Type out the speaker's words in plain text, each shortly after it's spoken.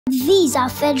These are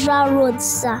federal roads,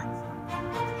 sir.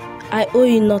 I owe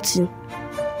you nothing.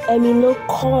 No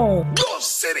call. Go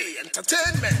City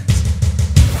Entertainment.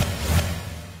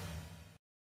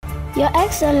 Your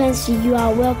Excellency, you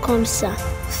are welcome, sir.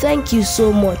 Thank you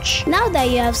so much. Now that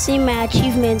you have seen my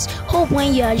achievements, hope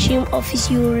when you assume office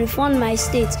you will refund my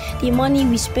state the money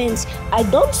we spent. I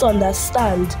don't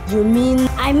understand. You mean?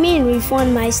 I mean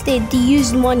refund my state the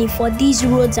used money for these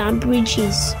roads and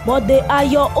bridges. But they are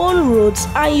your own roads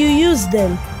and you use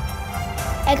them.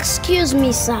 Excuse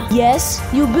me, sir. Yes,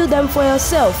 you build them for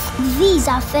yourself. These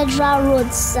are federal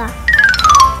roads, sir.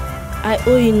 I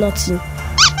owe you nothing.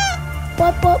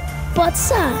 But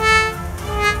sir,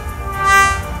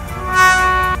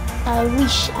 I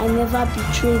wish I never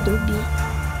betrayed Obi.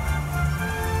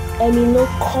 No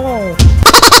call.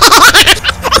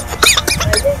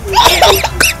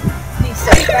 Please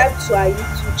subscribe to our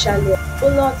YouTube channel.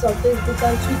 Follow us on Facebook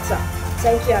and Twitter.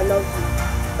 Thank you, I love you.